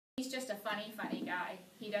funny guy.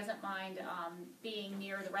 He doesn't mind being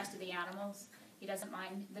near the rest of the animals. He doesn't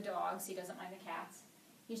mind the dogs. He doesn't mind the cats.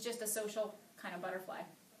 He's just a social kind of butterfly.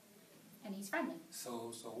 And he's friendly.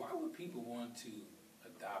 So why would people want to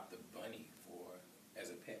adopt a bunny as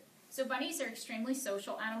a pet? So bunnies are extremely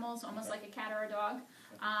social animals, almost like a cat or a dog.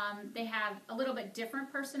 They have a little bit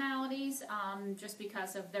different personalities just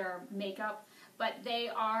because of their makeup, but they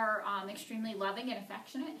are extremely loving and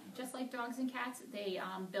affectionate, just like dogs and cats. They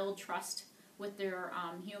build trust with their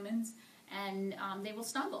humans, and they will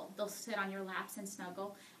snuggle. They'll sit on your laps and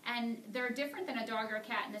snuggle. And they're different than a dog or a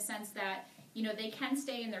cat in the sense that, you know, they can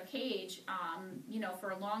stay in their cage, you know,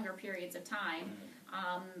 for longer periods of time,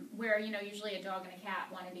 where, you know, usually a dog and a cat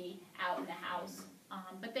want to be out in the house.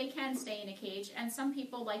 But they can stay in a cage, and some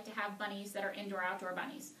people like to have bunnies that are indoor-outdoor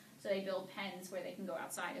bunnies. So they build pens where they can go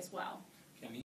outside as well.